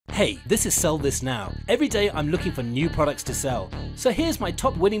Hey, this is Sell This Now. Every day I'm looking for new products to sell. So here's my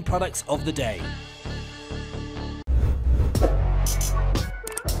top winning products of the day.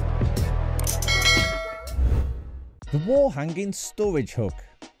 The wall hanging storage hook.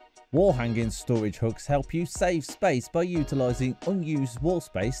 Wall hanging storage hooks help you save space by utilizing unused wall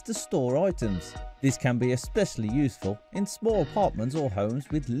space to store items. This can be especially useful in small apartments or homes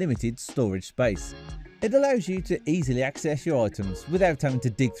with limited storage space. It allows you to easily access your items without having to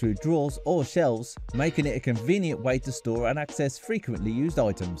dig through drawers or shelves, making it a convenient way to store and access frequently used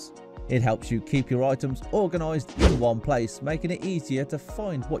items. It helps you keep your items organized in one place, making it easier to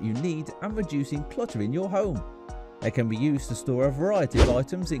find what you need and reducing clutter in your home. They can be used to store a variety of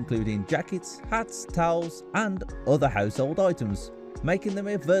items including jackets, hats, towels and other household items, making them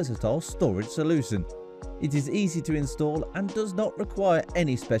a versatile storage solution. It is easy to install and does not require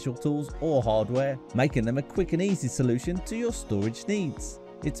any special tools or hardware, making them a quick and easy solution to your storage needs.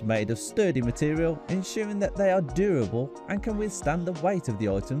 It's made of sturdy material, ensuring that they are durable and can withstand the weight of the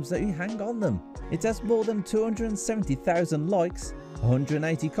items that you hang on them. It has more than 270,000 likes,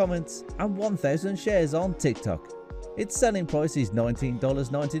 180 comments and 1,000 shares on TikTok. Its selling price is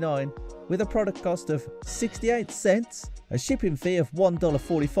 $19.99 with a product cost of 68 cents, a shipping fee of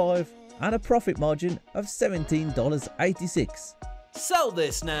 $1.45 and a profit margin of $17.86. Sell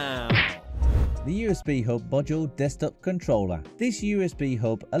this now! The USB Hub Module Desktop Controller. This USB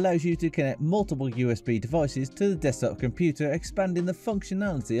hub allows you to connect multiple USB devices to the desktop computer, expanding the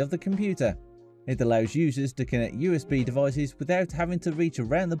functionality of the computer. It allows users to connect USB devices without having to reach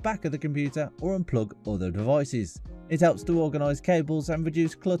around the back of the computer or unplug other devices. It helps to organize cables and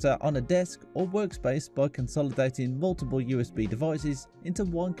reduce clutter on a desk or workspace by consolidating multiple USB devices into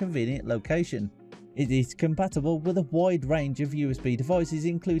one convenient location. It is compatible with a wide range of USB devices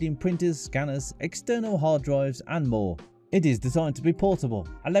including printers, scanners, external hard drives and more. It is designed to be portable,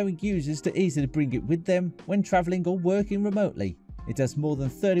 allowing users to easily bring it with them when traveling or working remotely. It has more than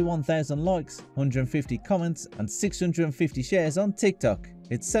 31,000 likes, 150 comments and 650 shares on TikTok.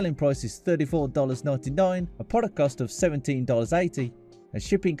 Its selling price is $34.99, a product cost of $17.80, a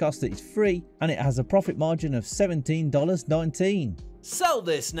shipping cost that is free, and it has a profit margin of $17.19. Sell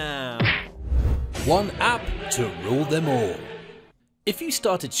this now! One app to rule them all. If you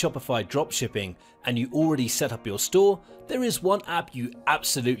started Shopify Dropshipping and you already set up your store, there is one app you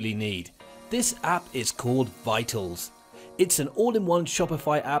absolutely need. This app is called Vitals. It's an all-in-one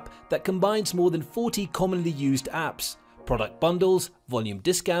Shopify app that combines more than 40 commonly used apps, product bundles, volume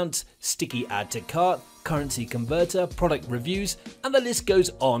discounts, sticky add to cart, currency converter, product reviews, and the list goes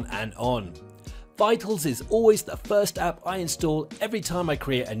on and on. Vitals is always the first app I install every time I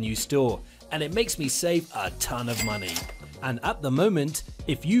create a new store, and it makes me save a ton of money. And at the moment,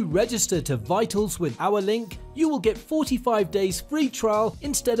 if you register to Vitals with our link, you will get 45 days free trial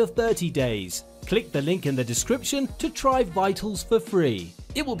instead of 30 days. Click the link in the description to try Vitals for free.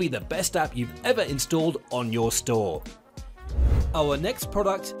 It will be the best app you've ever installed on your store. Our next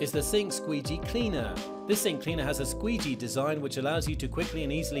product is the Sink Squeegee Cleaner. This sink cleaner has a squeegee design which allows you to quickly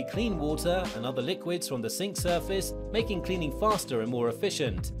and easily clean water and other liquids from the sink surface, making cleaning faster and more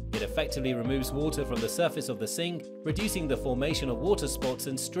efficient. It effectively removes water from the surface of the sink, reducing the formation of water spots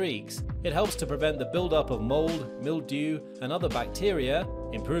and streaks. It helps to prevent the buildup of mold, mildew, and other bacteria,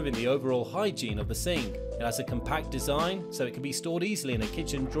 improving the overall hygiene of the sink. It has a compact design, so it can be stored easily in a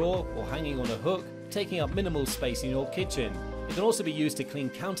kitchen drawer or hanging on a hook, taking up minimal space in your kitchen. It can also be used to clean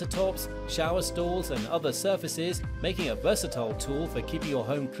countertops, shower stalls and other surfaces, making it a versatile tool for keeping your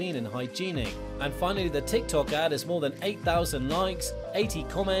home clean and hygienic. And finally, the TikTok ad has more than 8,000 likes, 80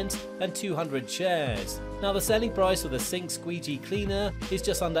 comments and 200 shares. Now the selling price of the Sink Squeegee Cleaner is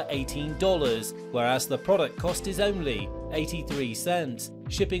just under $18, whereas the product cost is only 83 cents.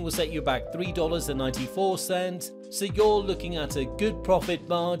 Shipping will set you back $3.94, so you're looking at a good profit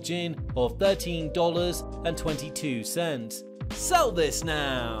margin of $13.22. Sell this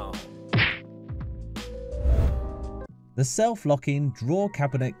now! The self-locking drawer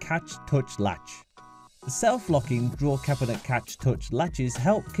cabinet catch touch latch. The self-locking drawer cabinet catch touch latches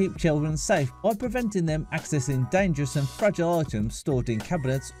help keep children safe by preventing them accessing dangerous and fragile items stored in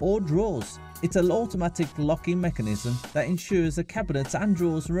cabinets or drawers. It's an automatic locking mechanism that ensures the cabinets and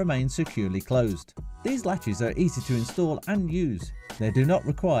drawers remain securely closed. These latches are easy to install and use. They do not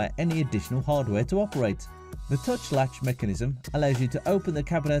require any additional hardware to operate. The touch latch mechanism allows you to open the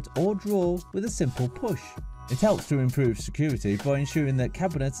cabinet or drawer with a simple push. It helps to improve security by ensuring that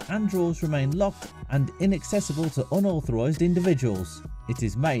cabinets and drawers remain locked and inaccessible to unauthorized individuals. It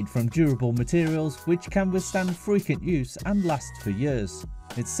is made from durable materials which can withstand frequent use and last for years.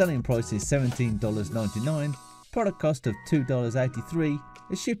 Its selling price is $17.99, product cost of $2.83,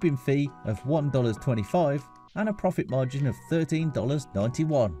 a shipping fee of $1.25 and a profit margin of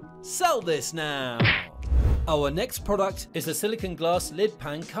 $13.91. Sell this now! Our next product is a silicone glass lid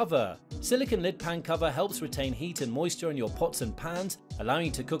pan cover. Silicone lid pan cover helps retain heat and moisture in your pots and pans, allowing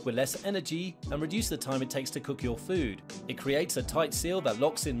you to cook with less energy and reduce the time it takes to cook your food. It creates a tight seal that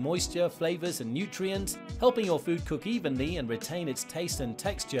locks in moisture, flavors and nutrients, helping your food cook evenly and retain its taste and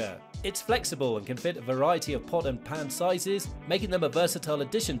texture. It's flexible and can fit a variety of pot and pan sizes, making them a versatile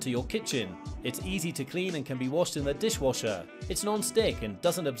addition to your kitchen. It's easy to clean and can be washed in the dishwasher. It's non-stick and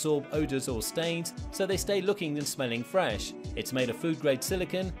doesn't absorb odors or stains, so they stay looking and smelling fresh. It's made of food-grade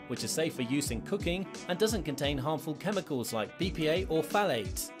silicone, which is safe for use in cooking and doesn't contain harmful chemicals like BPA or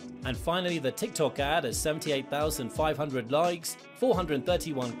phthalates. And finally, the TikTok ad has 78,500 likes,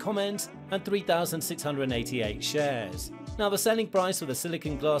 431 comments and 3,688 shares. Now the selling price for the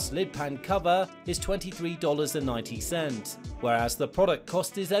silicone glass lid pan cover is $23.90, whereas the product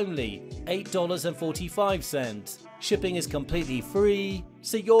cost is only $8.45. Shipping is completely free,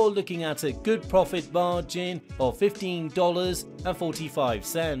 so you're looking at a good profit margin of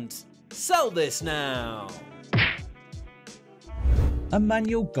 $15.45. Sell this now! A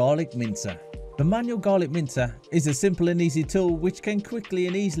manual garlic mincer. The manual garlic mincer is a simple and easy tool which can quickly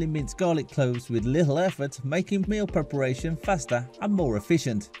and easily mince garlic cloves with little effort, making meal preparation faster and more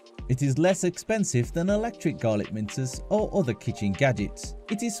efficient. It is less expensive than electric garlic mincers or other kitchen gadgets.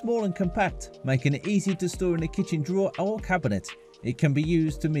 It is small and compact, making it easy to store in a kitchen drawer or cabinet. It can be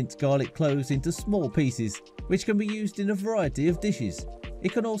used to mince garlic cloves into small pieces, which can be used in a variety of dishes.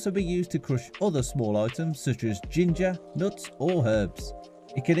 It can also be used to crush other small items such as ginger, nuts or herbs.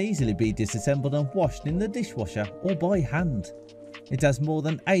 It can easily be disassembled and washed in the dishwasher or by hand. It has more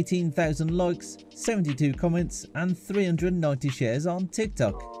than 18,000 likes, 72 comments and 390 shares on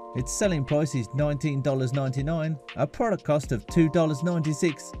TikTok. Its selling price is $19.99, a product cost of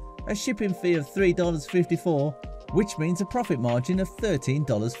 $2.96, a shipping fee of $3.54, which means a profit margin of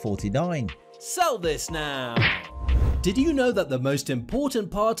 $13.49. Sell this now! Did you know that the most important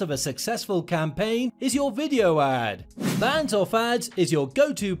part of a successful campaign is your video ad? Vans Off Ads is your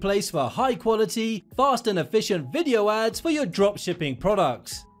go-to place for high quality, fast and efficient video ads for your dropshipping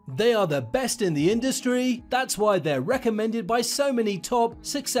products. They are the best in the industry, that's why they're recommended by so many top,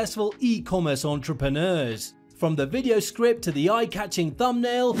 successful e-commerce entrepreneurs. From the video script to the eye-catching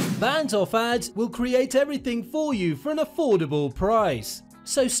thumbnail, Vans Off Ads will create everything for you for an affordable price.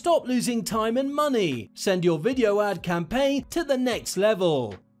 So stop losing time and money. Send your video ad campaign to the next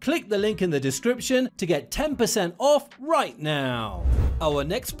level. Click the link in the description to get 10% off right now. Our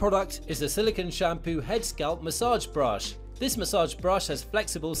next product is a silicone shampoo head scalp massage brush. This massage brush has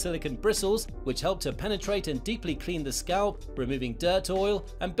flexible silicone bristles which help to penetrate and deeply clean the scalp, removing dirt, oil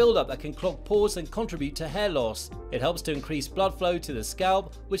and buildup that can clog pores and contribute to hair loss. It helps to increase blood flow to the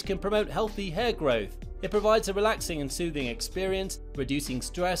scalp, which can promote healthy hair growth. It provides a relaxing and soothing experience, reducing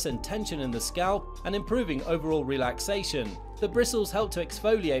stress and tension in the scalp and improving overall relaxation. The bristles help to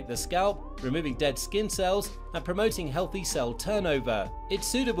exfoliate the scalp, removing dead skin cells and promoting healthy cell turnover. It's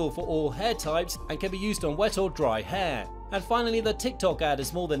suitable for all hair types and can be used on wet or dry hair. And finally, the TikTok ad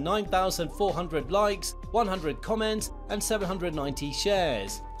has more than 9,400 likes, 100 comments and 790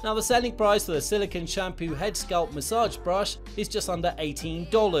 shares. Now the selling price for the silicone shampoo head scalp massage brush is just under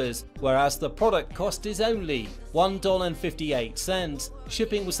 $18, whereas the product cost is only $1.58.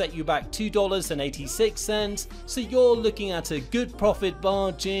 Shipping will set you back $2.86, so you're looking at a good profit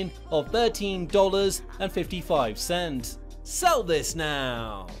margin of $13.55. Sell this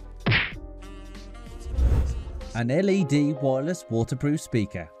now! An LED wireless waterproof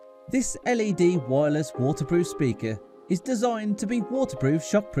speaker. This LED wireless waterproof speaker is designed to be waterproof,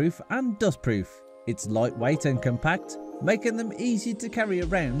 shockproof and dustproof. It's lightweight and compact, making them easy to carry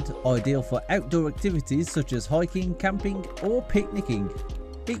around, ideal for outdoor activities such as hiking, camping or picnicking.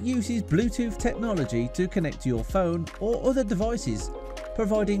 It uses Bluetooth technology to connect to your phone or other devices,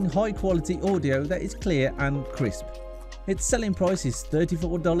 providing high quality audio that is clear and crisp. Its selling price is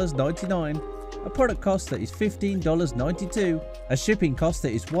 $34.99, a product cost that is $15.92, a shipping cost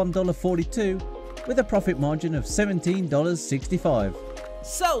that is $1.42, with a profit margin of $17.65.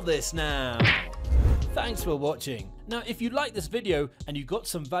 Sell this now! Thanks for watching. Now if you like this video and you got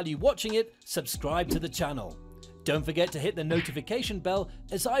some value watching it, subscribe to the channel. Don't forget to hit the notification bell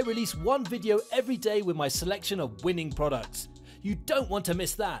as I release one video every day with my selection of winning products. You don't want to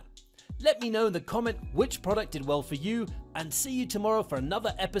miss that. Let me know in the comment which product did well for you and see you tomorrow for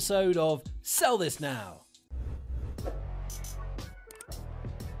another episode of Sell This Now.